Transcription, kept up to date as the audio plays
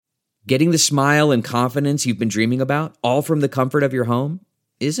Getting the smile and confidence you've been dreaming about, all from the comfort of your home,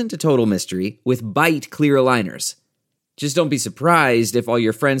 isn't a total mystery with Bite clear aligners. Just don't be surprised if all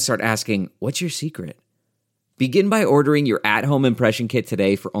your friends start asking, "What's your secret?" Begin by ordering your at-home impression kit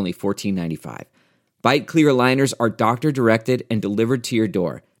today for only $14.95. Bite clear aligners are doctor-directed and delivered to your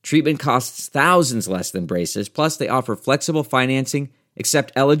door. Treatment costs thousands less than braces, plus they offer flexible financing,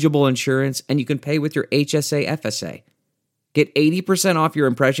 accept eligible insurance, and you can pay with your HSA FSA. Get 80% off your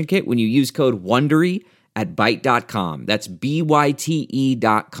impression kit when you use code WONDERY at Byte.com. That's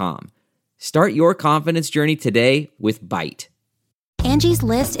BYTE.com. Start your confidence journey today with Byte. Angie's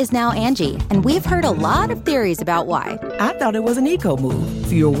List is now Angie, and we've heard a lot of theories about why. I thought it was an eco move.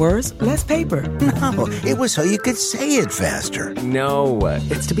 Fewer words, less paper. No, it was so you could say it faster. No,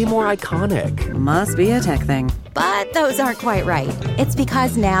 it's to be more iconic. Must be a tech thing. But those aren't quite right. It's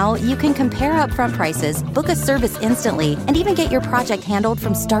because now you can compare upfront prices, book a service instantly, and even get your project handled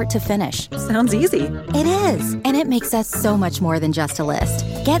from start to finish. Sounds easy. It is, and it makes us so much more than just a list.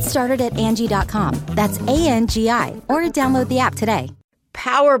 Get started at Angie.com. That's ANGI, or download the app today.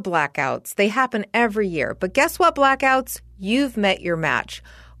 Power blackouts, they happen every year. But guess what, blackouts? You've met your match.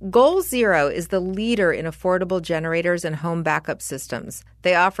 Goal Zero is the leader in affordable generators and home backup systems.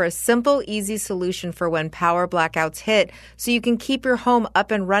 They offer a simple, easy solution for when power blackouts hit, so you can keep your home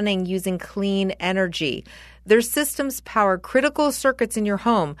up and running using clean energy. Their systems power critical circuits in your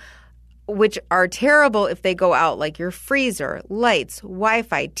home, which are terrible if they go out, like your freezer, lights,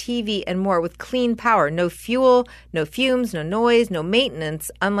 Wi-Fi, TV, and more, with clean power. No fuel, no fumes, no noise, no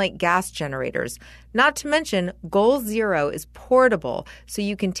maintenance, unlike gas generators. Not to mention, Goal Zero is portable, so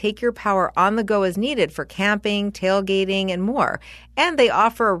you can take your power on the go as needed for camping, tailgating, and more. And they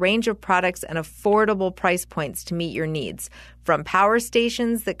offer a range of products and affordable price points to meet your needs. From power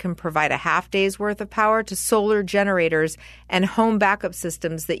stations that can provide a half day's worth of power to solar generators and home backup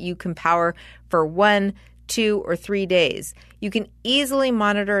systems that you can power for 1, 2, or 3 days. You can easily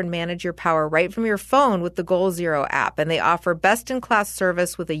monitor and manage your power right from your phone with the Goal Zero app, and they offer best-in-class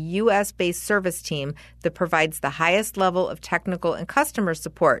service with a U.S.-based service team that provides the highest level of technical and customer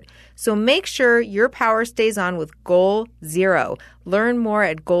support. So make sure your power stays on with Goal Zero. Learn more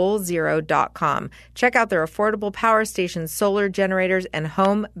at goalzero.com. Check out their affordable power stations, solar generators, and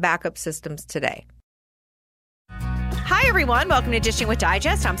home backup systems today. Hi, everyone. Welcome to Dishing with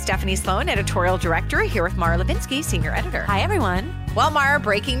Digest. I'm Stephanie Sloan, editorial director, here with Mara Levinsky, senior editor. Hi, everyone. Well, Mara,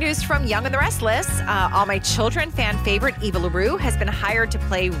 breaking news from Young and the Restless. All My Children fan favorite Eva LaRue has been hired to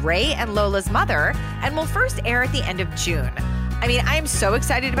play Ray and Lola's mother and will first air at the end of June. I mean, I am so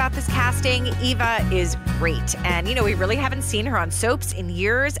excited about this casting. Eva is great. And, you know, we really haven't seen her on soaps in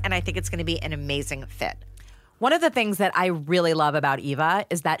years, and I think it's going to be an amazing fit. One of the things that I really love about Eva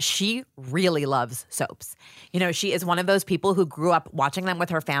is that she really loves soaps. You know, she is one of those people who grew up watching them with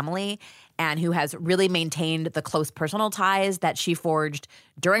her family and who has really maintained the close personal ties that she forged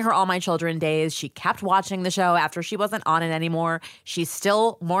during her All My Children days. She kept watching the show after she wasn't on it anymore. She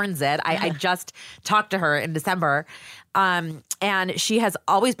still mourns it. I just talked to her in December. And she has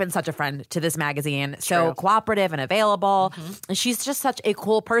always been such a friend to this magazine, so cooperative and available. And she's just such a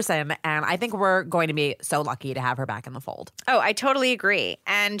cool person, and I think we're going to be so lucky to have her back in the fold. Oh, I totally agree.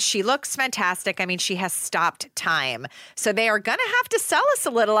 And she looks fantastic. I mean, she has stopped time. So they are going to have to sell us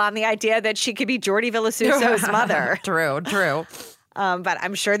a little on the idea that she could be Jordi Villasuso's mother. True. But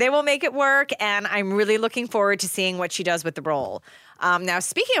I'm sure they will make it work, and I'm really looking forward to seeing what she does with the role. Now,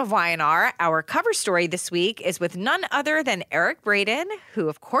 speaking of Y&R, our cover story this week is with none other than Eric Braeden, who,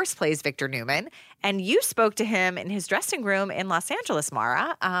 of course, plays Victor Newman. And you spoke to him in his dressing room in Los Angeles,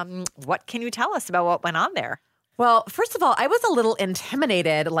 Mara. What can you tell us about what went on there? Well, first of all, I was a little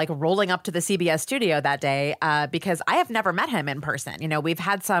intimidated, like rolling up to the CBS studio that day because I have never met him in person. You know, we've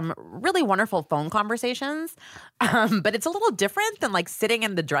had some really wonderful phone conversations, but it's a little different than like sitting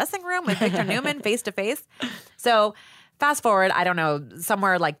in the dressing room with Victor Newman face to face. So fast forward, I don't know,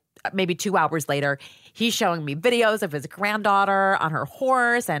 somewhere like maybe 2 hours later, he's showing me videos of his granddaughter on her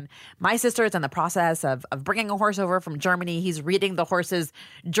horse, and my sister is in the process of bringing a horse over from Germany. He's reading the horse's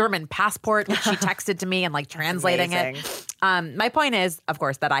German passport, which she texted to me, and like translating it. My point is, of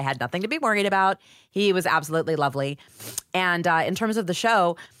course, that I had nothing to be worried about. He was absolutely lovely. And in terms of the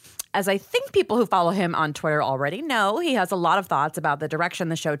show, as I think people who follow him on Twitter already know, he has a lot of thoughts about the direction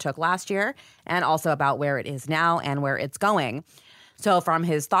the show took last year and also about where it is now and where it's going. So from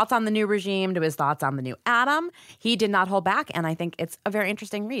his thoughts on the new regime to his thoughts on the new Adam, he did not hold back, and I think it's a very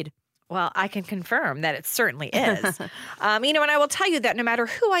interesting read. Well, I can confirm that it certainly is. And I will tell you that no matter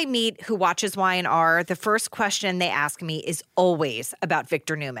who I meet who watches Y&R, the first question they ask me is always about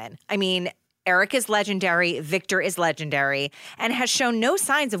Victor Newman. I mean, Eric is legendary, Victor is legendary, and has shown no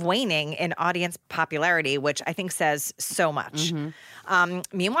signs of waning in audience popularity, which I think says so much.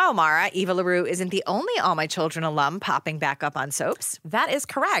 Meanwhile, Mara, Eva LaRue isn't the only All My Children alum popping back up on soaps. That is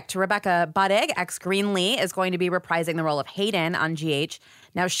correct. Rebecca Budig, ex-Greenlee, is going to be reprising the role of Hayden on GH.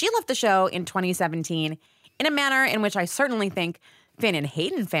 Now, she left the show in 2017 in a manner in which I certainly think Finn and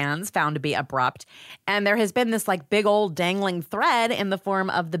Hayden fans found to be abrupt. And there has been this big old dangling thread in the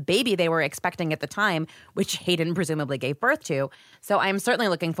form of the baby they were expecting at the time, which Hayden presumably gave birth to. So I'm certainly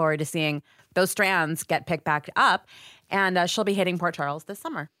looking forward to seeing those strands get picked back up. And she'll be hitting Port Charles this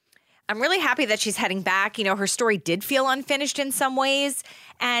summer. I'm really happy that she's heading back. Her story did feel unfinished in some ways.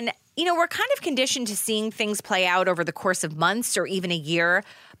 And, we're kind of conditioned to seeing things play out over the course of months or even a year.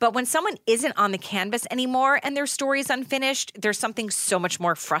 But when someone isn't on the canvas anymore and their story is unfinished, there's something so much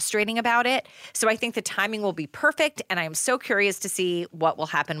more frustrating about it. So I think the timing will be perfect. And I am so curious to see what will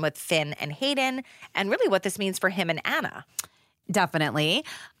happen with Finn and Hayden and really what this means for him and Anna. Definitely.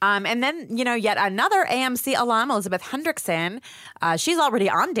 And then, yet another AMC alum, Elizabeth Hendrickson. She's already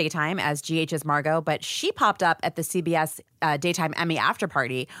on Daytime as GH's Margot, but she popped up at the CBS Daytime Emmy After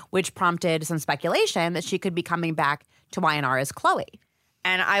Party, which prompted some speculation that she could be coming back to Y&R as Chloe.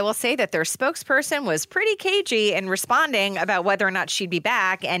 And I will say that their spokesperson was pretty cagey in responding about whether or not she'd be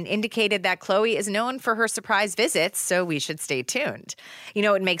back and indicated that Chloe is known for her surprise visits, so we should stay tuned.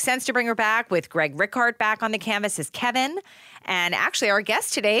 It makes sense to bring her back with Greg Rickhart back on the canvas as Kevin. And actually, our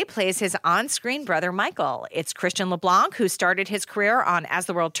guest today plays his on-screen brother, Michael. It's Christian LeBlanc, who started his career on As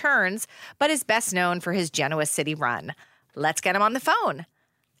the World Turns, but is best known for his Genoa City run. Let's get him on the phone.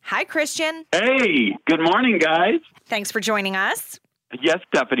 Hi, Christian. Hey, good morning, guys. Thanks for joining us. Yes,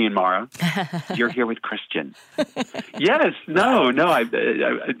 Stephanie and Mara, you're here with Christian. Yes,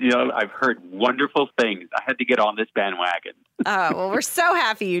 I've heard wonderful things. I had to get on this bandwagon. Oh, well, we're so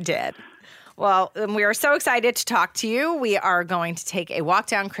happy you did. Well, we are so excited to talk to you. We are going to take a walk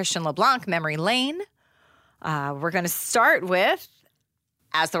down Christian LeBlanc memory lane. We're going to start with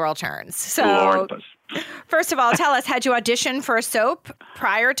As the World Turns. So, first of all, tell us, had you auditioned for a soap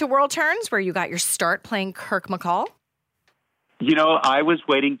prior to World Turns where you got your start playing Kirk McCall? I was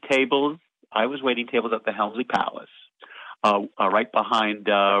waiting tables. at the Helmsley Palace, right behind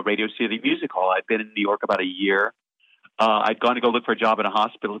Radio City Music Hall. I'd been in New York about a year. I'd gone to go look for a job in a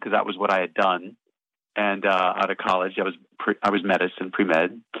hospital because that was what I had done. And out of college, I was medicine,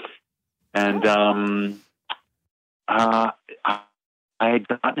 pre-med. And I had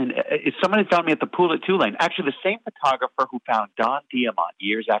gotten someone had found me at the pool at Tulane. Actually, the same photographer who found Don Diamont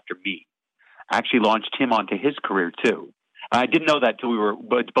years after me actually launched him onto his career, too. I didn't know that till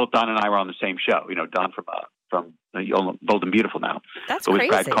but both Don and I were on the same show. Don from Bold and Beautiful now. That's crazy. With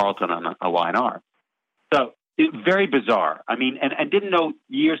Brad Carlton on a Y&R. So very bizarre. I mean, and didn't know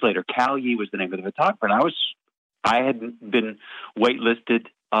years later. Cal Yee was the name of the photographer, and I had been waitlisted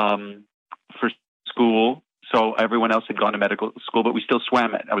for school, so everyone else had gone to medical school, but we still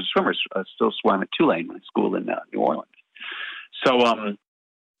swam I was a swimmer. Still swam at Tulane school in New Orleans. So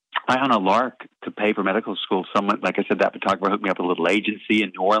I, on a lark to pay for medical school, someone, like I said, that photographer hooked me up with a little agency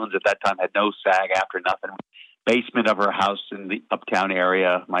in New Orleans at that time, had no SAG after nothing. Basement of her house in the uptown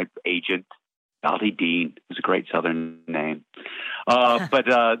area. My agent, Dolly Dean, was a great Southern name. But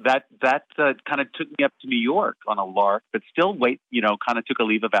that kind of took me up to New York on a lark, but still kind of took a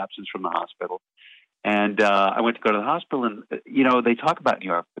leave of absence from the hospital. And I went to go to the hospital, and, they talk about New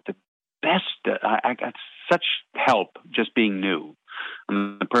York, but the best, I got such help just being new.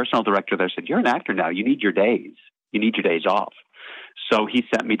 And the personal director there said, "You're an actor now. You need your days. You need your days off." So he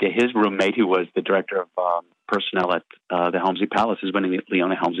sent me to his roommate, who was the director of personnel at the Helmsley Palaces when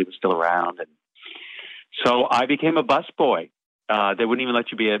Leona Helmsley was still around. And so I became a busboy. They wouldn't even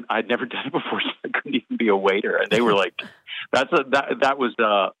let you be I'd never done it before, so I couldn't even be a waiter. And they were like, that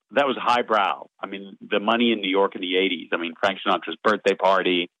was highbrow. I mean, the money in New York in the 80s. I mean, Frank Sinatra's birthday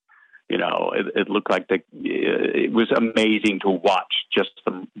party. It looked like it was amazing to watch just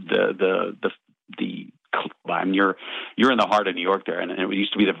the I mean, you're in the heart of New York there, and it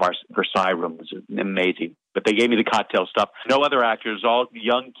used to be the Versailles Room. It was amazing. But they gave me the cocktail stuff. No other actors, all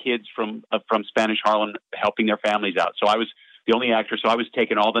young kids from Spanish Harlem helping their families out. So I was the only actor. So I was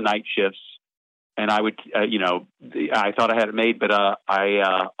taking all the night shifts, and I would, I thought I had it made, but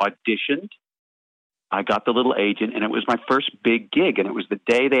I auditioned. I got the little agent, and it was my first big gig. And it was the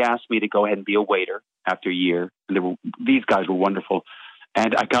day they asked me to go ahead and be a waiter after a year. And these guys were wonderful.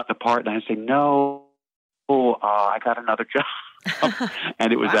 And I got the part, and I said, "No, I got another job."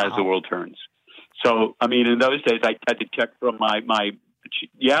 And it was As the World Turns. So, I mean, in those days, I had to check from my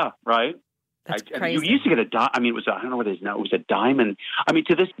yeah, right? That's You crazy. used to get I mean, it was, I don't know what it is now. It was a diamond. I mean,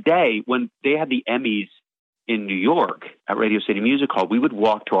 to this day, when they had the Emmys in New York at Radio City Music Hall, we would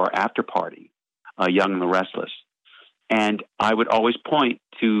walk to our after party, Young and the Restless. And I would always point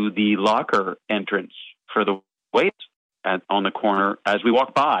to the locker entrance for the waiters on the corner. As we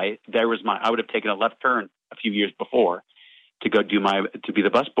walked by, I would have taken a left turn a few years before to go to be the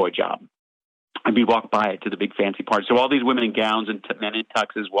busboy job. And we walked by it to the big fancy party. So all these women in gowns and men in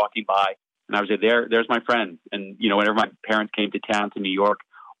tuxes walking by. And I would say, there's my friend. And, whenever my parents came to town to New York,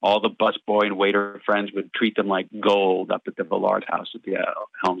 all the busboy and waiter friends would treat them like gold up at the Villard House at the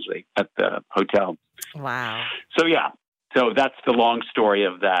Helmsley, at the hotel. Wow. So, yeah. So that's the long story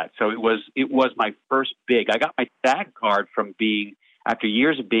of that. So it was my first big. I got my SAG card from after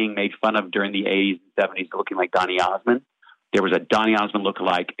years of being made fun of during the 80s and 70s, looking like Donny Osmond. There was a Donny Osmond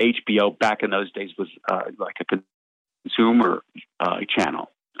lookalike. HBO back in those days was like a consumer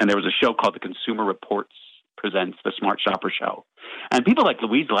channel. And there was a show called The Consumer Reports Presents The Smart Shopper Show. And people like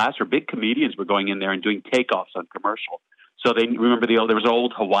Louise Lasser, big comedians, were going in there and doing takeoffs on commercial. So they remember there was an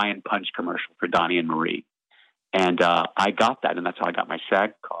old Hawaiian Punch commercial for Donnie and Marie. And I got that, and that's how I got my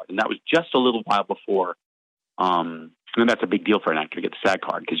SAG card. And that was just a little while before. And that's a big deal for an actor to get the SAG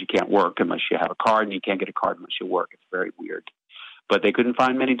card, because you can't work unless you have a card, and you can't get a card unless you work. It's very weird. But they couldn't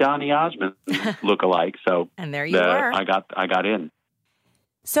find many Donny Osmond look-alike, so and there you were. I got in.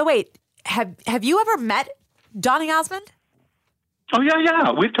 So wait, have you ever met Donny Osmond? Oh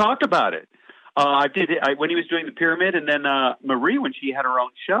yeah, we've talked about it. I did it when he was doing the Pyramid, and then Marie, when she had her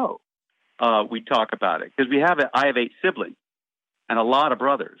own show. We talk about it because I have 8 siblings and a lot of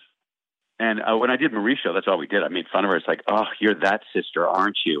brothers. And when I did Marie's show, that's all we did. I made fun of her. It's like, oh, you're that sister,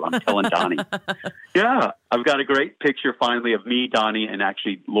 aren't you? I'm telling Donnie. Yeah, I've got a great picture finally of me, Donnie, and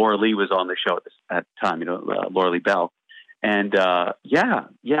actually Laura Lee was on the show at the time, Laura Lee Bell. And yeah.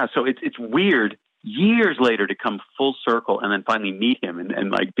 So it's weird years later to come full circle and then finally meet him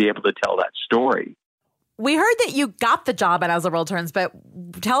and like be able to tell that story. We heard that you got the job at As the World Turns, but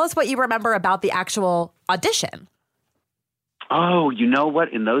tell us what you remember about the actual audition. Oh, you know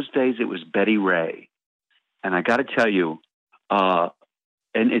what? In those days, it was Betty Ray. And I got to tell you, and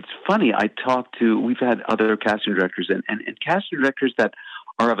it's funny, we've had other casting directors and casting directors that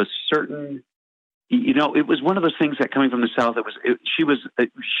are of a certain, it was one of those things that coming from the South, she was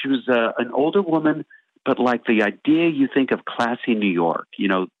an older woman, but like the idea you think of classy New York,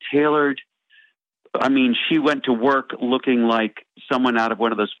 tailored. I mean, she went to work looking like someone out of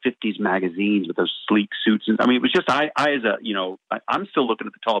one of those 50s magazines with those sleek suits. And I mean, it was just, I'm still looking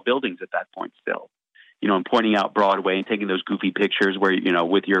at the tall buildings at that point still, and pointing out Broadway and taking those goofy pictures where,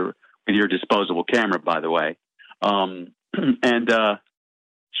 with your disposable camera, by the way.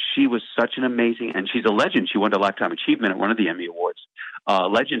 She was such an amazing, and she's a legend. She won a Lifetime Achievement at one of the Emmy Awards,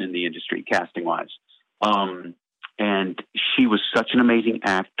 legend in the industry, casting wise. And she was such an amazing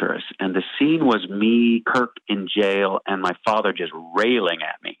actress. And the scene was me, Kirk, in jail, and my father just railing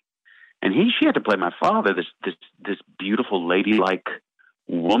at me. And she had to play my father, this beautiful ladylike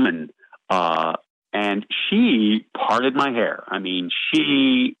woman. And she parted my hair. I mean,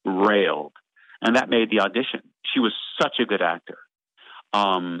 she railed, and that made the audition. She was such a good actor,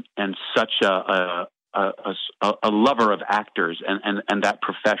 and such a lover of actors and that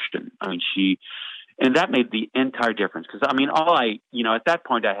profession. I mean, and that made the entire difference. Because, I mean, at that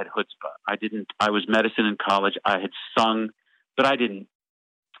point I had chutzpah. I was medicine in college. I had sung, but I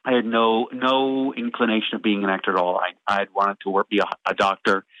had no inclination of being an actor at all. I had wanted to be a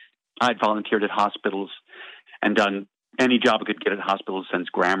doctor. I had volunteered at hospitals and done any job I could get at hospitals since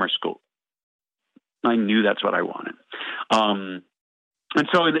grammar school. I knew that's what I wanted. And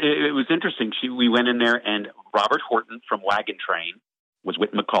so it was interesting. We went in there, and Robert Horton from Wagon Train was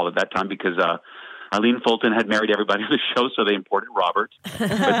Whit McCall at that time, because Eileen Fulton had married everybody on the show, so they imported Robert. But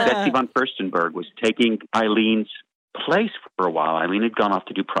Betsy von Furstenberg was taking Eileen's place for a while. Eileen had gone off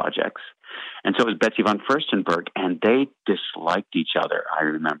to do projects. And so it was Betsy von Furstenberg, and they disliked each other, I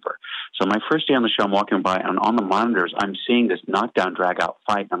remember. So my first day on the show, I'm walking by, and on the monitors, I'm seeing this knockdown, drag-out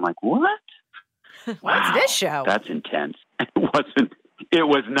fight. And I'm like, what? What's this show? That's intense. It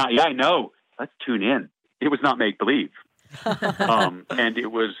was not. Yeah, I know. Let's tune in. It was not make-believe. And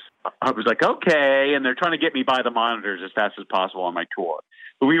I was like, okay. And they're trying to get me by the monitors as fast as possible on my tour.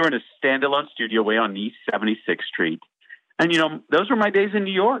 But we were in a standalone studio way on East 76th Street. And, those were my days in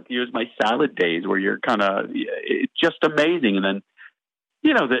New York. It was my salad days where you're it's just amazing. And then,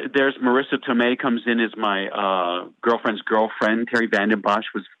 there's Marissa Tomei comes in as my girlfriend's girlfriend. Terry Vandenbosch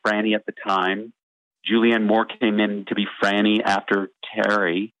was Franny at the time. Julianne Moore came in to be Franny after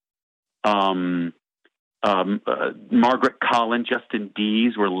Terry. Margaret Collin, Justin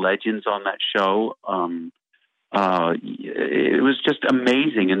Dees were legends on that show. It was just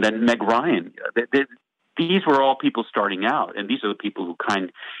amazing. And then Meg Ryan. These were all people starting out, and these are the people who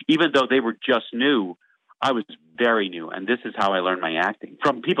even though they were just new, I was very new, and this is how I learned my acting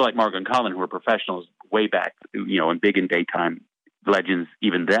from people like Margaret Collin, who were professionals way back, and big in daytime legends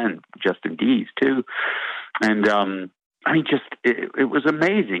even then. Justin Dees too, and it was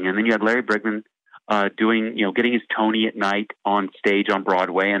amazing. And then you had Larry Brigman getting his Tony at night on stage on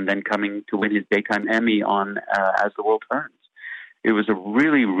Broadway, and then coming to win his daytime Emmy on As the World Turns. It was a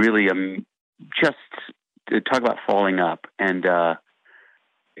really, really just to talk about falling up. And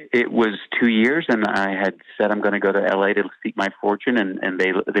it was 2 years, and I had said I'm going to go to LA to seek my fortune, and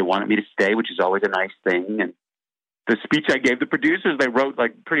they wanted me to stay, which is always a nice thing. And the speech I gave the producers, they wrote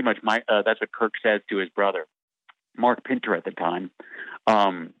like pretty much that's what Kirk says to his brother, Mark Pinter at the time.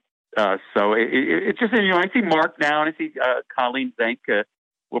 So it's just, I see Mark now, and I see Colleen Zink.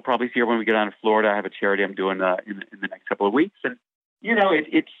 We'll probably see her when we get down to Florida. I have a charity I'm doing in the next couple of weeks. And,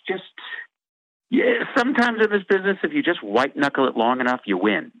 it's just, sometimes in this business, if you just white knuckle it long enough, you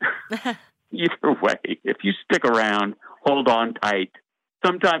win. Either way, if you stick around, hold on tight,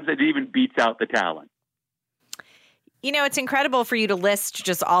 sometimes it even beats out the talent. It's incredible for you to list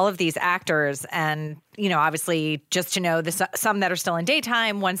just all of these actors and, obviously just to know some that are still in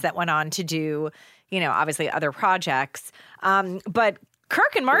daytime, ones that went on to do, obviously other projects. But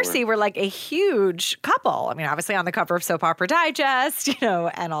Kirk and Marcy were like a huge couple. I mean, obviously on the cover of Soap Opera Digest,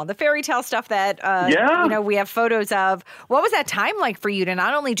 and all the fairy tale stuff that, we have photos of. What was that time like for you to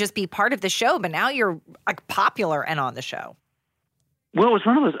not only just be part of the show, but now you're like popular and on the show? Well, it was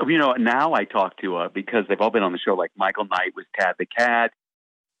one of those, now I talk to, because they've all been on the show, like Michael Knight was Tad the Cat.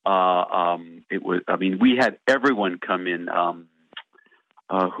 We had everyone come in,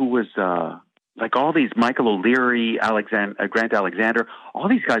 who was, like all these Michael O'Leary, Grant Alexander, all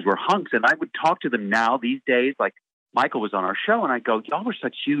these guys were hunks. And I would talk to them now these days, like Michael was on our show, and I go, y'all were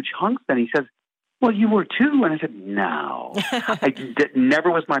such huge hunks. And he says, well, you were too. And I said, no, that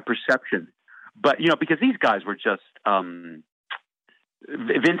never was my perception. But, because these guys were just,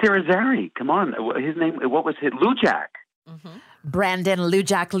 Vince Irizarry, come on. His name, what was it? Lou Jack. Mm-hmm. Brandon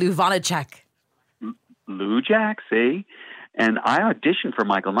Lujak Luvanacek. Lou Jack, see? And I auditioned for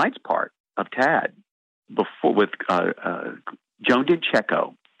Michael Knight's part of Tad before with Joan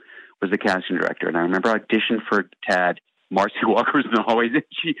Dincheco was the casting director. And I remember I auditioned for Tad. Marcy Walker was in the hallway.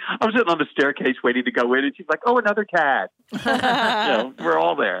 I was sitting on the staircase waiting to go in, and she's like, oh, another Tad. We're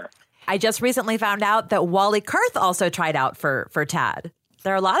all there. I just recently found out that Wally Kurth also tried out for Tad.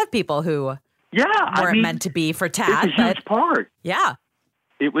 There are a lot of people who weren't meant to be for Tad. It's a huge part. Yeah.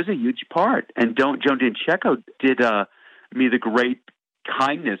 It was a huge part. And Joan Dincheco did me the great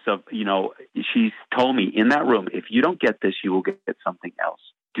kindness of, she told me in that room, if you don't get this, you will get something else.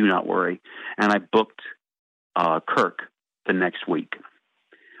 Do not worry. And I booked Kirk the next week.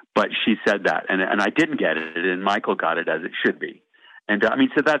 But she said that. And I didn't get it. And Michael got it as it should be. And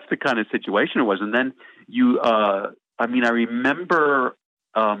so that's the kind of situation it was. And then I remember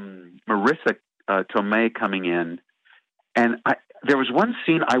Marissa Tomei coming in, and there was one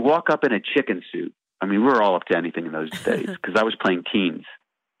scene, I walk up in a chicken suit. We were all up to anything in those days because I was playing teens.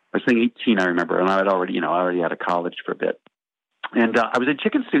 I was playing 18, I remember, and I had already, I already out of college for a bit. And I was in a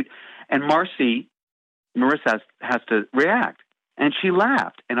chicken suit, and Marissa has to react. And she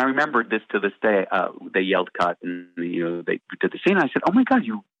laughed. And I remember this to this day. They yelled cut, and they did the scene. I said, oh my God,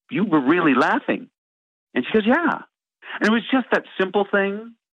 you were really laughing. And she goes, yeah. And it was just that simple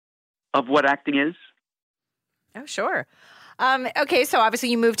thing of what acting is. Oh, sure. Okay, so obviously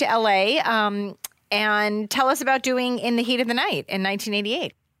you moved to LA, and tell us about doing In the Heat of the Night in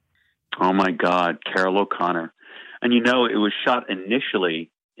 1988. Oh my God, Carol O'Connor. And it was shot initially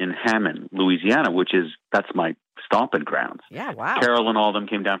in Hammond, Louisiana, that's my stomping grounds. Yeah, wow. Carol and all of them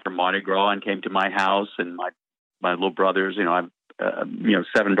came down from Mardi Gras and came to my house, and my little brothers, I've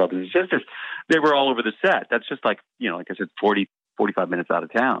 7 brothers. Just they were all over the set. That's just like I said, 45 minutes out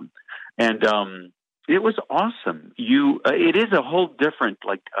of town. And it was awesome. It is a whole different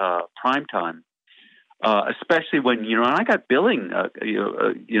prime time. Especially when, I got billing,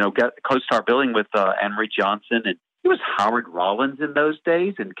 got co-star billing with Anne-Marie Johnson, and it was Howard Rollins in those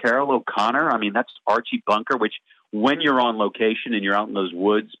days, and Carol O'Connor. That's Archie Bunker, which when you're on location and you're out in those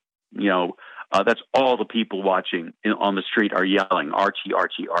woods, that's all the people watching on the street are yelling, Archie,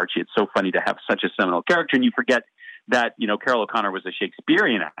 Archie, Archie. It's so funny to have such a seminal character, and you forget that, Carol O'Connor was a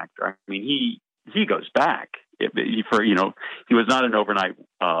Shakespearean actor. He goes back. He was not an overnight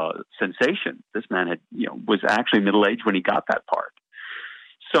sensation. This man was actually middle-aged when he got that part.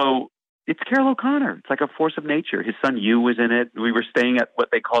 So it's Carroll O'Connor. It's like a force of nature. His son Hugh was in it. We were staying at what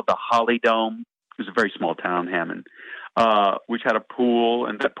they called the Holly Dome. It was a very small town, Hammond, which had a pool.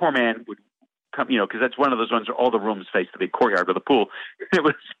 And that poor man would come, because that's one of those ones where all the rooms face the big courtyard with the pool. It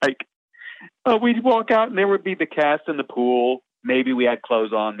was like, we'd walk out and there would be the cast in the pool. Maybe we had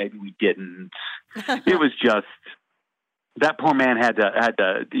clothes on, maybe we didn't. It was just, that poor man had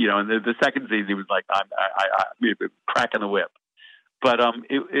to, in the second season, he was like, I'm cracking the whip. But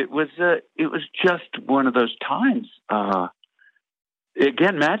it was just one of those times.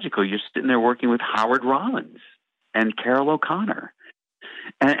 Again, magical. You're sitting there working with Howard Rollins and Carroll O'Connor,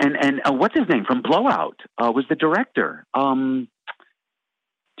 and what's his name from Blowout was the director. Do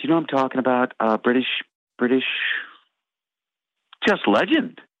you know what I'm talking about? British, just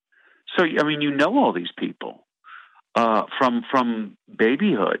legend. So I mean, all these people from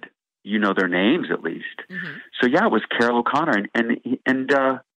Babyhood. You know their names at least. Mm-hmm. So yeah, it was Carroll O'Connor, and he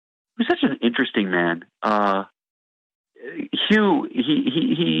was such an interesting man. Hugh,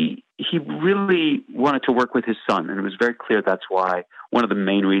 he really wanted to work with his son, and it was very clear that's why one of the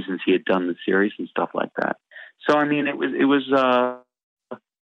main reasons he had done the series and stuff like that. So I mean, it was I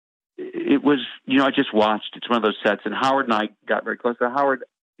just watched. It's one of those sets, and Howard and I got very close. Howard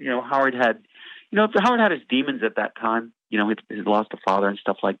had his demons at that time. He'd lost a father and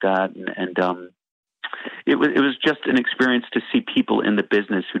stuff like that. And it was just an experience to see people in the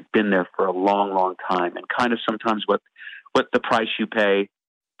business who'd been there for a long, long time, and kind of sometimes what the price you pay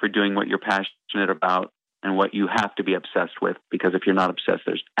for doing what you're passionate about and what you have to be obsessed with, because if you're not obsessed,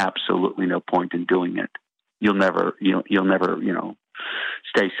 there's absolutely no point in doing it. You'll never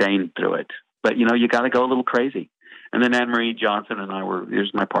stay sane through it. But, you got to go a little crazy. And then Anne-Marie Johnson and I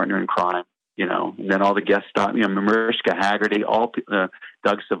here's my partner in crime. And then all the guest stars, Mariska Haggerty,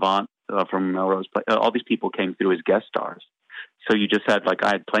 Doug Savant from Melrose Place, all these people came through as guest stars. So you just had, I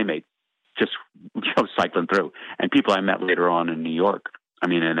had playmates just cycling through, and people I met later on in New York.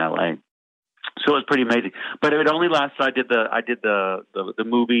 In LA. So it was pretty amazing. But it only lasted. I did the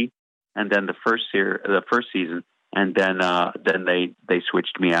movie, and then the first season, and then they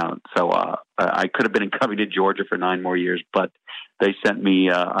switched me out. So I could have been in Covington, Georgia for 9 more years, but they sent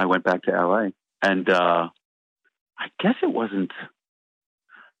me. I went back to LA, and I guess it wasn't.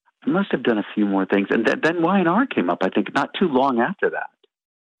 I must have done a few more things, and then Y&R came up. I think not too long after that.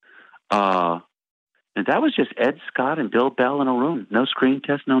 And that was just Ed Scott and Bill Bell in a room. No screen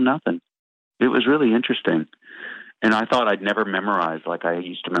test, no nothing. It was really interesting. And I thought I'd never memorize like I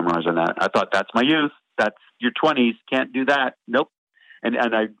used to memorize on that. I thought that's my youth. That's your 20s. Can't do that. Nope. And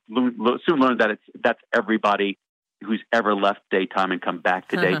I soon learned that that's everybody who's ever left daytime and come back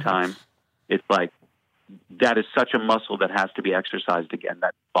to daytime. It's like that is such a muscle that has to be exercised again,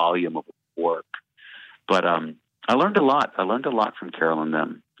 that volume of work. But I learned a lot. I learned a lot from Carol and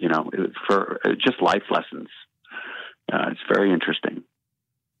them, for just life lessons. It's very interesting.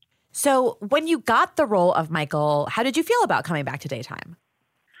 So when you got the role of Michael, how did you feel about coming back to daytime?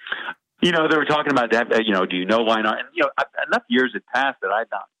 They were talking about that, do you know Y&R? And, enough years had passed that I had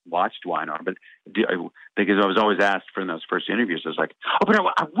not watched Y&R, but because I was always asked for in those first interviews, I was like, but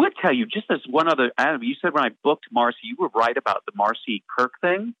I would tell you just as one other, Adam, you said when I booked Marcy, you were right about the Marcy Kirk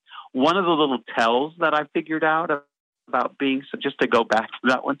thing. One of the little tells that I figured out about being, so just to go back to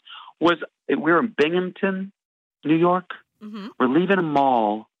that one, was we were in Binghamton, New York. Mm-hmm. We're leaving a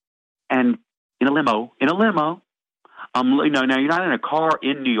mall and in a limo, now you're not in a car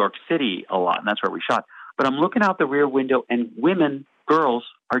in New York City a lot, and that's where we shot. But I'm looking out the rear window, and girls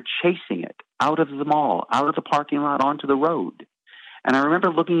are chasing it out of the mall, out of the parking lot, onto the road. And I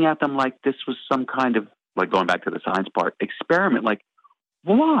remember looking at them like this was some kind of, like going back to the science part, experiment. Like,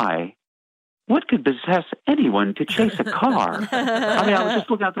 why? What could possess anyone to chase a car? I was just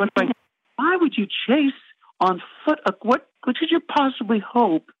looking out the window like, why would you chase on foot? What could you possibly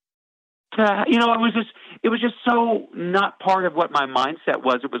hope? It was just so not part of what my mindset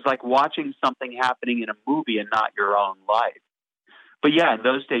was. It was like watching something happening in a movie and not your own life. But yeah, in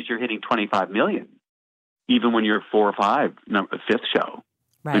those days, you're hitting 25 million, even when you're 4 or 5, fifth show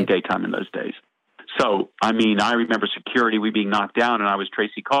in daytime in those days. So, I remember Security, we being knocked down, and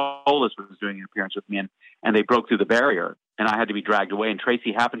Tracy Colas was doing an appearance with me, and they broke through the barrier, and I had to be dragged away. And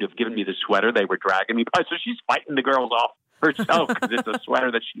Tracy happened to have given me the sweater they were dragging me by, so she's fighting the girls off herself because it's a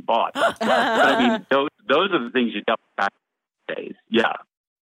sweater that she bought. But those are the things you dealt with back in the days. Yeah.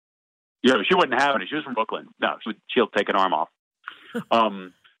 She wouldn't have it. She was from Brooklyn. No, she'll take an arm off.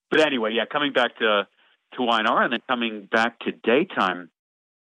 But anyway, coming back to Y&R and then coming back to daytime,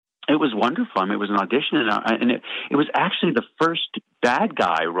 it was wonderful. It was an audition, and it was actually the first bad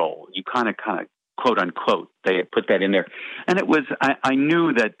guy role. You kind of quote unquote, they put that in there. And it was, I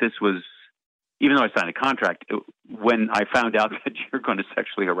knew that this was even though I signed a contract, when I found out that you're going to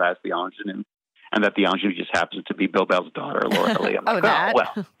sexually harass the ingenue, and that the ingenue just happens to be Bill Bell's daughter, Laura Lee, I'm like, that?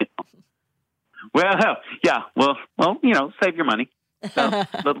 well, yeah, well, save your money. So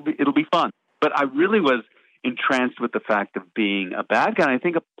it'll be fun. But I really was entranced with the fact of being a bad guy. And I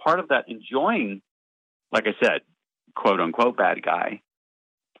think a part of that enjoying, like I said, quote unquote bad guy,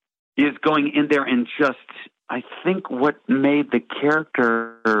 is going in there and just, I think what made the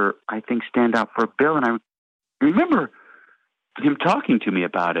character, I think, stand out for Bill. And I remember him talking to me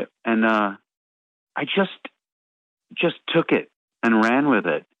about it. And I just took it and ran with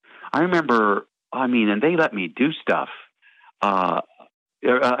it. I remember, and they let me do stuff.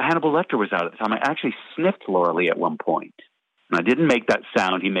 Hannibal Lecter was out at the time. I actually sniffed Laura Lee at one point. And I didn't make that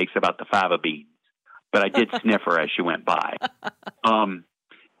sound he makes about the fava beans, but I did sniff her as she went by. And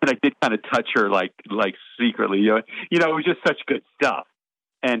I did kind of touch her like secretly. It was just such good stuff.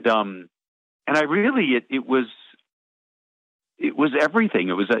 And I really, it was everything.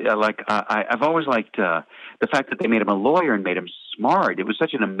 It was I've always liked the fact that they made him a lawyer and made him smart. It was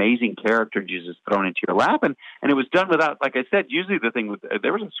such an amazing character just thrown into your lap, and it was done without, like I said, usually the thing with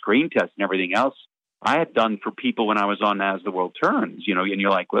there was a screen test and everything else I had done for people when I was on As the World Turns. And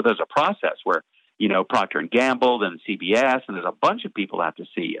you're like, well, there's a process where Procter and Gamble and CBS, and there's a bunch of people that have to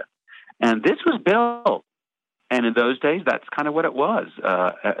see you, and this was Bill. And in those days, that's kind of what it was.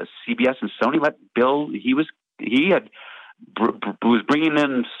 CBS and Sony let Bill. He was bringing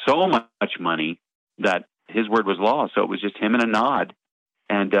in so much money that his word was law. So it was just him and a nod.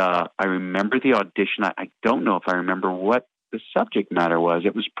 And I remember the audition. I don't know if I remember what the subject matter was.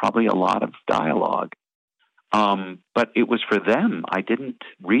 It was probably a lot of dialogue. But it was for them. I didn't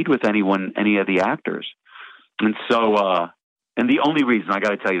read with any of the actors. And so, and the only reason, I got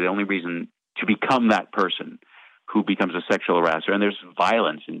to tell you, the only reason to become that person who becomes a sexual harasser, and there's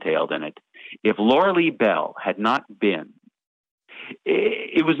violence entailed in it, if Laura Lee Bell had not been,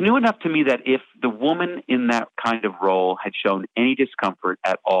 it was new enough to me that if the woman in that kind of role had shown any discomfort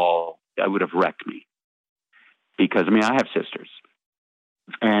at all, that would have wrecked me. Because, I have sisters.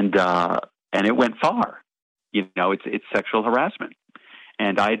 And it went far. It's sexual harassment.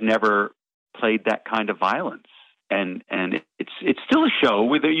 And I had never played that kind of violence. And it's still a show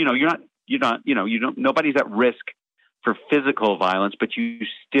where, nobody's at risk for physical violence, but you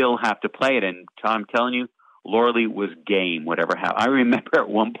still have to play it. And I'm telling you, Laura Lee was game, whatever happened. I remember at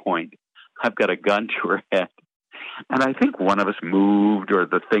one point, I've got a gun to her head, and I think one of us moved, or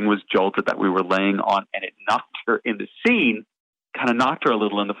the thing was jolted that we were laying on, and it knocked her in the scene, kind of knocked her a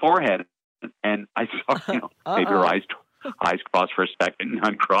little in the forehead. And I saw, maybe her eyes crossed for a second,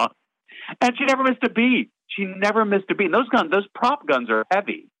 uncrossed, and she never missed a beat. And those prop guns are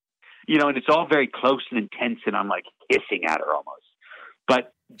heavy, and it's all very close and intense, and I'm like hissing at her almost.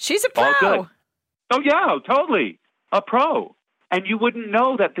 But she's a pro. All good. Oh, yeah, totally. A pro. And you wouldn't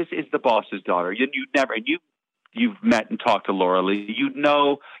know that this is the boss's daughter. You'd never, and you've met and talked to Laura Lee. You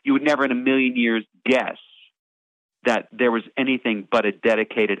would never in a million years guess that there was anything but a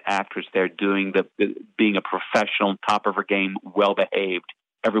dedicated actress there doing being a professional, top of her game, well-behaved.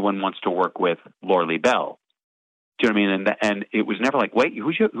 Everyone wants to work with Laura Lee Bell. Do you know what I mean? And it was never like, wait,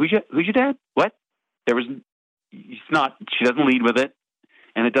 who's your dad? What? She doesn't lead with it,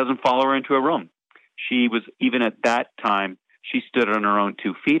 and it doesn't follow her into a room. She was, even at that time, she stood on her own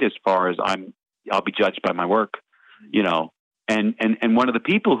 2 feet as far as I'll be judged by my work, and one of the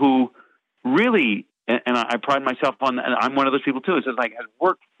people who really, and I pride myself on, and I'm one of those people too, has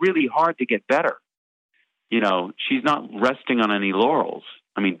worked really hard to get better. She's not resting on any laurels.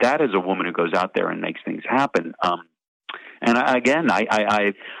 That is a woman who goes out there and makes things happen. And I've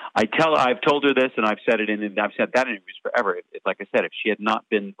told her this, and I've said that in interviews forever. Like I said, if she had not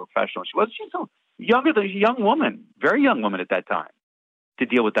been professional, she's so younger than a young woman, very young woman at that time, to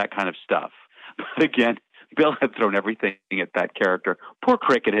deal with that kind of stuff. But again, Bill had thrown everything at that character. Poor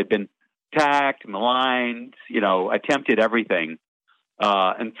Cricket had been attacked, maligned, attempted everything.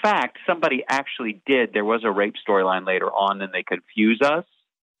 In fact, somebody actually did. There was a rape storyline later on, and they confuse us.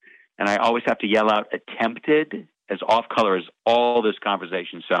 And I always have to yell out attempted, as off color as all this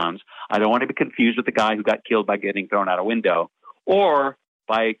conversation sounds. I don't want to be confused with the guy who got killed by getting thrown out a window, or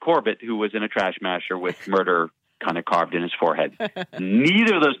by Corbett, who was in a trash masher with murder kind of carved in his forehead.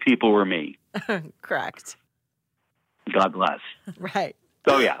 Neither of those people were me. Correct. God bless. Right.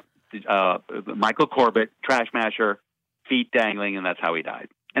 So yeah, Michael Corbett, trash masher, feet dangling, and that's how he died.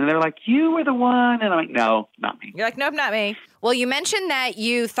 And they're like, you were the one. And I'm like, no, not me. You're like, nope, not me. Well, you mentioned that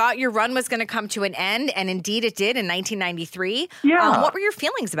you thought your run was going to come to an end, and indeed it did in 1993. Yeah. What were your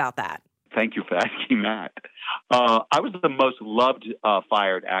feelings about that? thank you for asking that. I was the most loved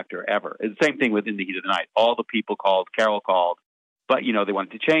fired actor ever. It's the same thing with In the Heat of the Night. All the people called, Carol called, but, you know, they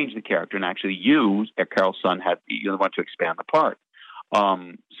wanted to change the character. And actually Carol's son, wanted to expand the part.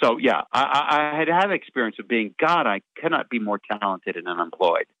 So, yeah, I had the experience of being, God, I cannot be more talented and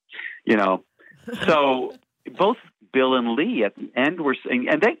unemployed, you know. So both Bill and Lee at the end were saying,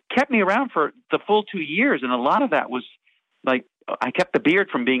 and they kept me around for the full 2 years. And a lot of that was like, I kept the beard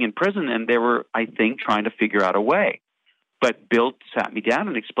from being in prison, and they were, I think, trying to figure out a way. But Bill sat me down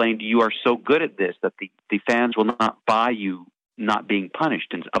and explained, you are so good at this that the fans will not buy you not being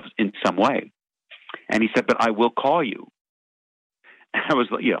punished in some way. And he said, but I will call you. And I was,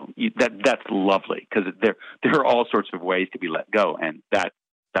 you know, that's lovely, because there are all sorts of ways to be let go, and that's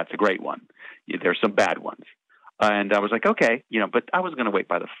a great one. There's some bad ones. And I was like, okay, you know, but I was going to wait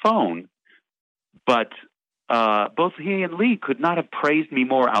by the phone. But both he and Lee could not have praised me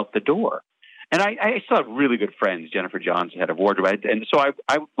more out the door. And I still have really good friends. Jennifer Johns, head of wardrobe, and so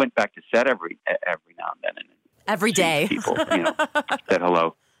I went back to set every now and then. And every day. People, you know, said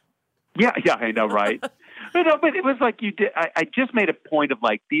hello. Yeah, I know, right? But it was like you did. I just made a point of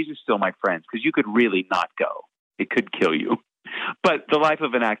like, these are still my friends, because you could really not go. It could kill you. But the life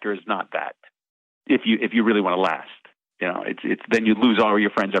of an actor is not that. If you really want to last, you know, it's then you lose all of your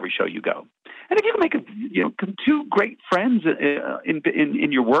friends every show you go. And if you can make two great friends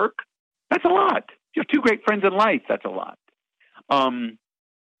in your work, that's a lot. You have two great friends in life, that's a lot.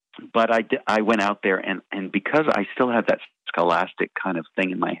 But I went out there, and because I still had that scholastic kind of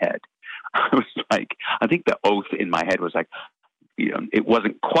thing in my head, I was like, I think the oath in my head was like, you know, it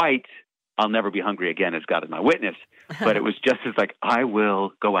wasn't quite, I'll never be hungry again as God is my witness, but it was just as like, I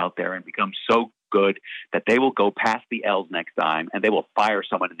will go out there and become so good that they will go past the L's next time and they will fire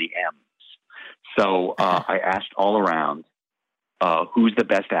someone in the M's. So I asked all around, who's the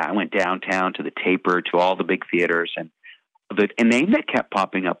best at? I went downtown to the Taper, to all the big theaters, and the name that kept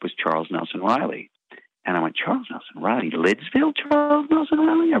popping up was Charles Nelson Riley. And I went, Charles Nelson Riley, Lidsville Charles Nelson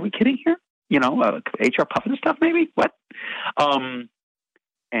Riley? Are we kidding here? You know, HR Puffin stuff maybe? What?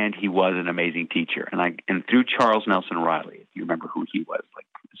 And he was an amazing teacher. And through Charles Nelson Riley, if you remember who he was, like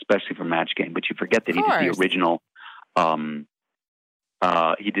especially from Match Game, but you forget that he did the original.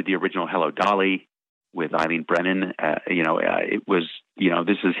 He did the original Hello Dolly with Eileen Brennan. It was, you know,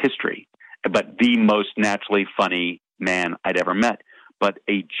 this is history. But the most naturally funny man I'd ever met, but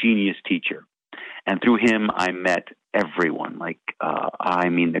a genius teacher. And through him, I met everyone. Like,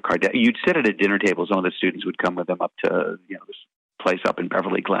 you'd sit at a dinner table. Some of the students would come with them up to, you know, this place up in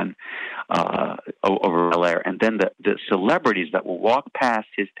Beverly Glen, over Bel Air. And then the celebrities that will walk past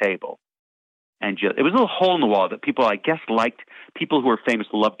his table, and it was a little hole in the wall that people, I guess, liked. People who were famous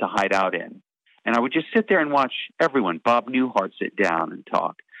loved to hide out in. And I would just sit there and watch everyone. Bob Newhart sit down and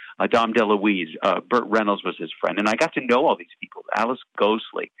talk. Dom DeLuise, Burt Reynolds was his friend. And I got to know all these people, Alice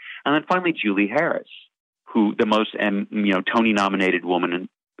Ghostley. And then finally, Julie Harris, who the most, Tony-nominated woman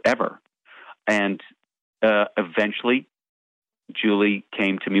ever. And eventually, Julie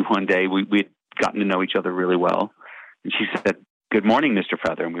came to me one day. We'd gotten to know each other really well. And she said, "Good morning, Mr.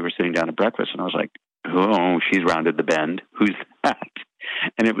 Feather." And we were sitting down at breakfast. And I was like, oh, she's rounded the bend. Who's that?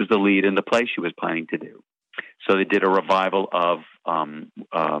 And it was the lead in the play she was planning to do. So they did a revival of,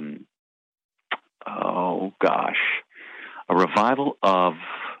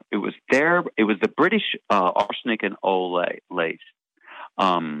 it was the British Arsenic and Lace.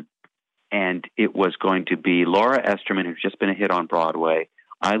 And it was going to be Laura Esterman, who's just been a hit on Broadway,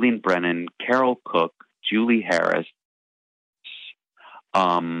 Eileen Brennan, Carol Cook, Julie Harris,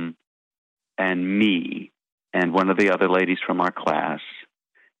 and me, and one of the other ladies from our class,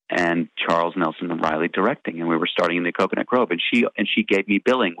 and Charles Nelson Riley directing, and we were starting in the Coconut Grove, and she gave me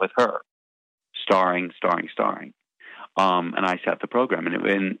billing with her, starring. And I set the program,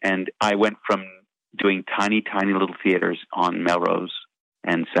 and I went from doing tiny little theaters on Melrose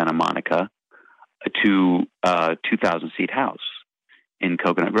and Santa Monica to a 2,000-seat house in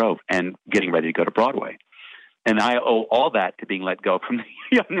Coconut Grove, and getting ready to go to Broadway. And I owe all that to being let go from The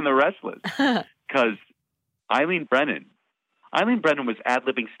Young and the Restless, because Eileen Brennan was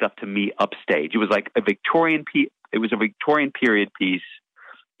ad-libbing stuff to me upstage. It was like a Victorian period piece.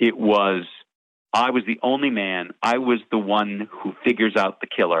 I was the only man. I was the one who figures out the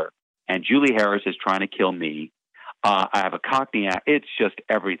killer, and Julie Harris is trying to kill me. I have a Cockney act. It's just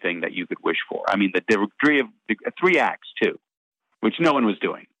everything that you could wish for. I mean, the degree of 3 acts too, which no one was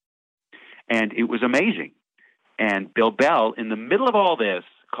doing, and it was amazing. And Bill Bell, in the middle of all this,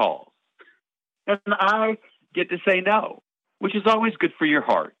 calls, and I get to say no, which is always good for your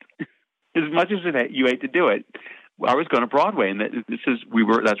heart. As much as you hate to do it, I was going to Broadway, and that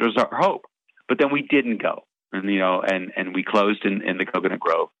was our hope. But then we didn't go, and and we closed in the Coconut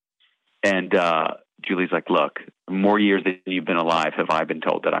Grove. And Julie's like, "Look, more years than you've been alive have I been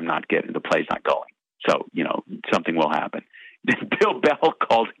told that I'm not getting, the play's not going. So something will happen." Then Bill Bell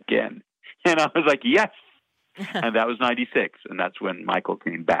called again, and I was like, "Yes." And that was 96, and that's when Michael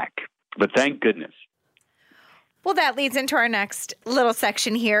came back. But thank goodness. Well, that leads into our next little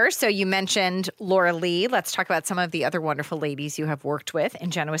section here. So you mentioned Laura Lee. Let's talk about some of the other wonderful ladies you have worked with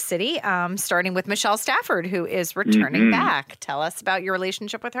in Genoa City, starting with Michelle Stafford, who is returning back. Tell us about your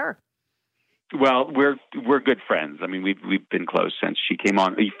relationship with her. Well, we're good friends. I mean, we've been close since she came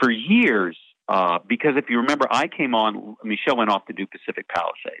on for years. Because if you remember, I came on. Michelle went off to do Pacific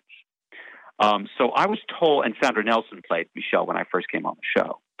Palisades. So I was told, and Sandra Nelson played Michelle when I first came on the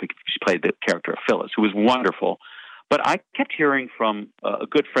show. She played the character of Phyllis, who was wonderful. But I kept hearing from a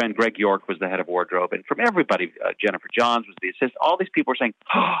good friend, Greg York was the head of wardrobe, and from everybody, Jennifer Johns was the assistant. All these people were saying,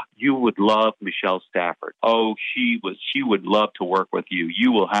 "Oh, you would love Michelle Stafford. Oh, she would love to work with you.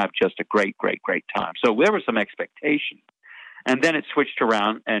 You will have just a great, great, great time." So there was some expectation. And then it switched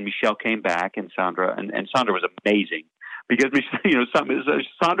around, and Michelle came back, and Sandra, and Sandra was amazing. Because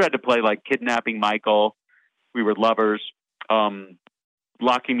Sandra had to play like kidnapping Michael. We were lovers,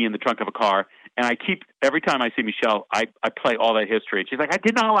 locking me in the trunk of a car. And every time I see Michelle, I play all that history. And she's like, "I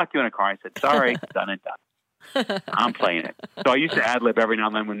did not lock you in a car." I said, "Sorry, done and done. I'm playing it." So I used to ad lib every now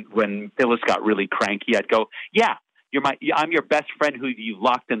and then when Phyllis got really cranky. I'd go, "Yeah, I'm your best friend who you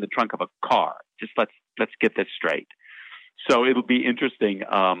locked in the trunk of a car. Just let's get this straight." So it'll be interesting.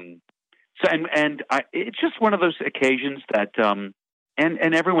 It's just one of those occasions that,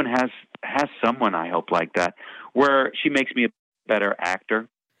 and everyone has someone, I hope, like that, where she makes me a better actor.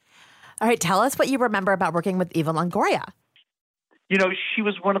 All right, tell us what you remember about working with Eva Longoria. She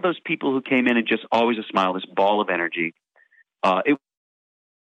was one of those people who came in and just always a smile, this ball of energy. It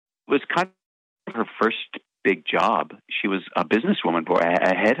was kind of her first big job. She was a businesswoman,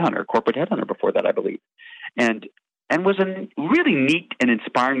 a corporate headhunter before that, I believe. And was really neat and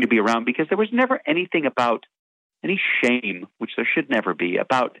inspiring to be around because there was never anything about any shame, which there should never be,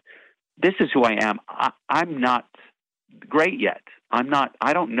 about this is who I am. I'm not great yet.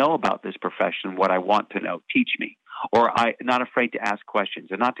 I don't know about this profession, what I want to know. Teach me. Or I'm not afraid to ask questions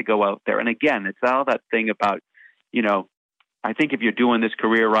and not to go out there. And again, it's all that thing about, I think if you're doing this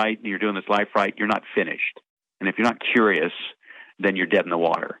career right and you're doing this life right, you're not finished. And if you're not curious, then you're dead in the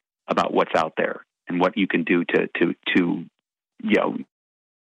water about what's out there. And what you can do to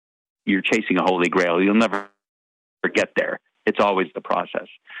you're chasing a holy grail. You'll never get there. It's always the process.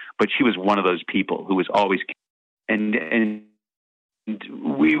 But she was one of those people who was always, and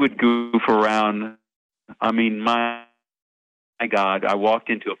we would goof around. I mean, my God, I walked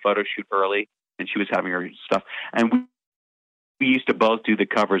into a photo shoot early, and she was having her stuff, and we used to both do the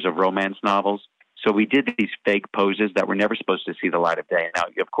covers of romance novels. So we did these fake poses that were never supposed to see the light of day. Now,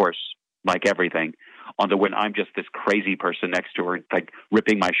 of course, like everything, when I'm just this crazy person next to her, like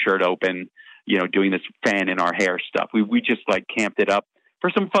ripping my shirt open, doing this fan in our hair stuff. We just like camped it up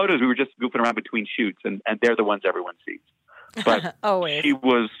for some photos. We were just goofing around between shoots, and they're the ones everyone sees. But Always.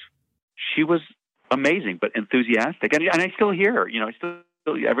 she was amazing, but enthusiastic, and I still hear her. I still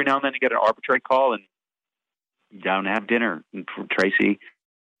every now and then you get an arbitrary call and down to have dinner. And Tracy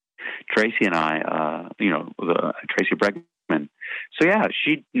and I, Tracy Bregman. So yeah,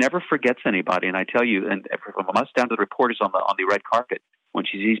 she never forgets anybody, and I tell you, and from us down to the reporters on the red carpet, when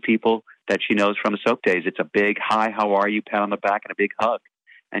she sees people that she knows from the soap days, it's a big "Hi, how are you?" pat on the back and a big hug,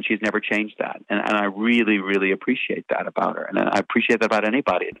 and she's never changed that, and I really, really appreciate that about her, and I appreciate that about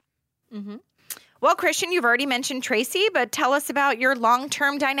anybody. Mm-hmm. Well, Christian, you've already mentioned Tracy, but tell us about your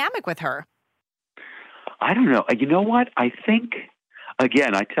long-term dynamic with her. I don't know. You know what? I think.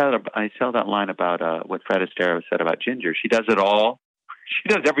 Again, I tell that line about what Fred Astaire said about Ginger. She does it all. She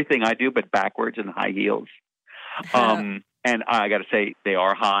does everything I do, but backwards in high heels. And I got to say, they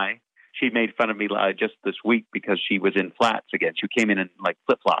are high. She made fun of me just this week because she was in flats again. She came in like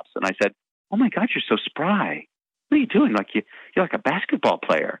flip-flops. And I said, "Oh, my God, you're so spry. What are you doing? Like you're like a basketball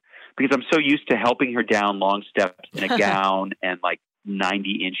player." Because I'm so used to helping her down long steps in a gown and like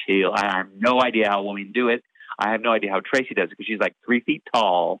 90-inch heel. I have no idea how women do it. I have no idea how Tracy does it because she's like 3 feet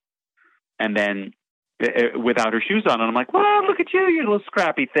tall and then without her shoes on. And I'm like, "Well, look at you little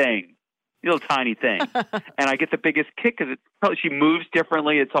scrappy thing, you little tiny thing." And I get the biggest kick because she moves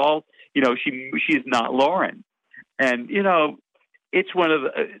differently. It's all, she's not Lauren. And, it's one of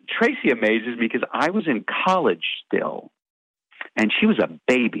Tracy amazes me because I was in college still and she was a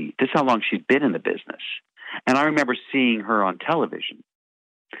baby. This is how long she's been in the business. And I remember seeing her on television.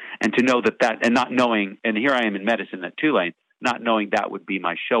 And to know that and not knowing, and here I am in medicine at Tulane, not knowing that would be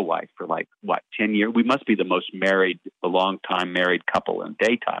my show wife for 10 years. We must be the long-time married couple in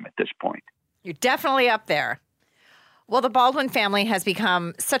daytime at this point. You're definitely up there. Well, the Baldwin family has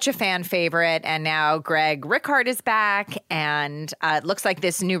become such a fan favorite, and now Greg Rickhart is back, and it looks like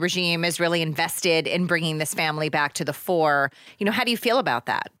this new regime is really invested in bringing this family back to the fore. How do you feel about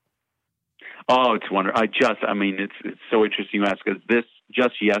that? Oh, it's wonderful. It's so interesting you ask, because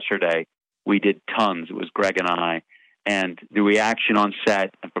just yesterday we did tons. It was Greg and I, and the reaction on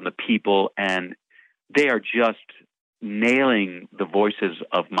set and from the people, and they are just nailing the voices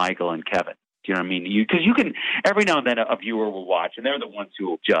of Michael and Kevin. Do you know what I mean? Because you can, every now and then a viewer will watch, and they're the ones who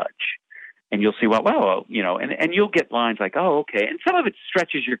will judge. And you'll see, and you'll get lines like, oh, okay. And some of it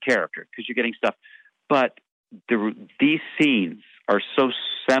stretches your character because you're getting stuff. But these scenes are so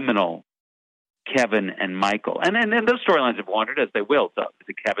seminal, Kevin and Michael. And those storylines have wandered, as they will,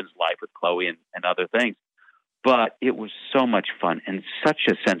 to Kevin's life with Chloe and other things. But it was so much fun and such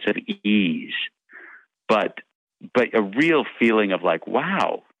a sense of ease. But a real feeling of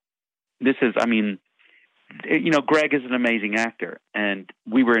wow, this is, Greg is an amazing actor, and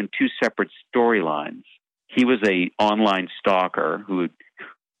we were in two separate storylines. He was a online stalker who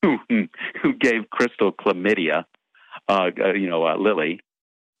gave Crystal chlamydia, Lily,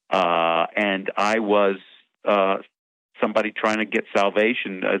 and I was somebody trying to get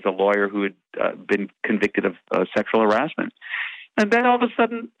salvation as a lawyer who had been convicted of sexual harassment. And then all of a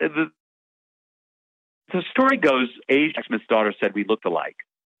sudden, the story goes, Smith's daughter said we looked alike.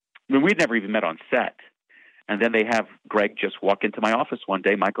 We'd never even met on set. And then they have Greg just walk into my office one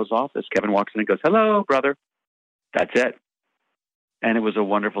day, Michael's office. Kevin walks in and goes, "Hello, brother." That's it. And it was a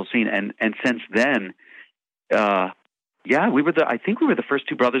wonderful scene. And since then, I think we were the first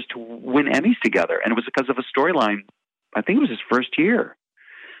two brothers to win Emmys together. And it was because of a storyline. I think it was his first year.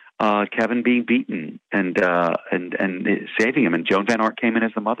 Kevin being beaten and saving him. And Joan Van Art came in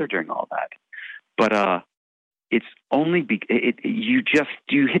as the mother during all that. But it's only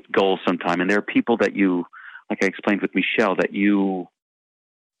you hit goals sometime, and there are people that you, like I explained with Michelle, that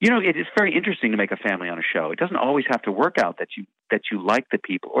it is very interesting to make a family on a show. It doesn't always have to work out that you like the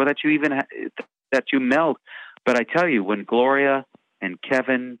people or that you even that you meld. But I tell you, when Gloria and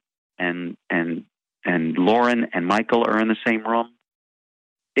Kevin and Lauren and Michael are in the same room,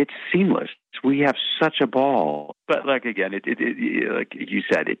 it's seamless. We have such a ball. But like again, it like you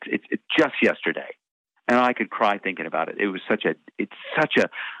said, it's just yesterday. And I could cry thinking about it. It was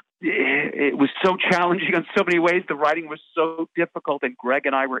it was so challenging in so many ways. The writing was so difficult, and Greg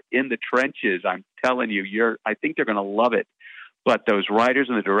and I were in the trenches. I'm telling you, I think they're going to love it. But those writers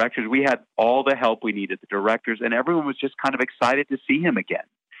and the directors, we had all the help we needed, the directors, and everyone was just kind of excited to see him again.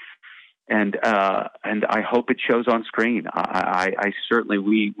 And I hope it shows on screen. I certainly,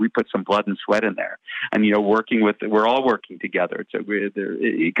 we put some blood and sweat in there, and we're all working together. So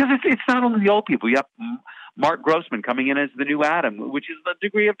because it's not only the old people. You have Mark Grossman coming in as the new Adam, which is the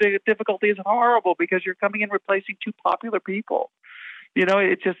degree of difficulty is horrible because you're coming in replacing two popular people. And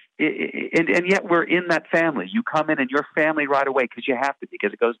yet we're in that family. You come in and you're family right away because you have to,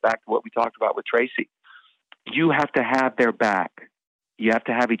 because it goes back to what we talked about with Tracy. You have to have their back. You have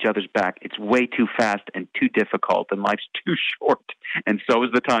to have each other's back. It's way too fast and too difficult, and life's too short. And so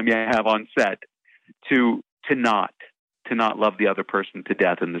is the time you have on set to not love the other person to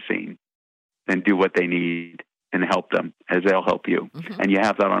death in the scene, and do what they need and help them as they'll help you. Mm-hmm. And you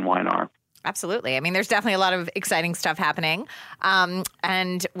have that on Y&R. Absolutely. There's definitely a lot of exciting stuff happening.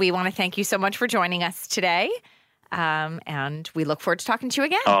 And we want to thank you so much for joining us today. And we look forward to talking to you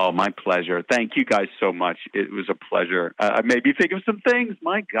again. Oh, my pleasure. Thank you guys so much. It was a pleasure. I made me think of some things.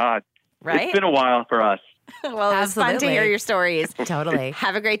 My God. Right? It's been a while for us. Well, it was fun to hear your stories. Totally.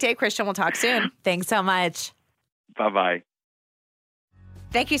 Have a great day, Christian. We'll talk soon. Thanks so much. Bye-bye.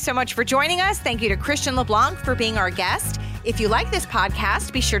 Thank you so much for joining us. Thank you to Christian LeBlanc for being our guest. If you like this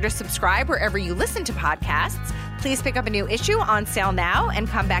podcast, be sure to subscribe wherever you listen to podcasts. Please pick up a new issue on sale now and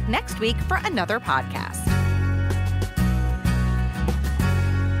come back next week for another podcast.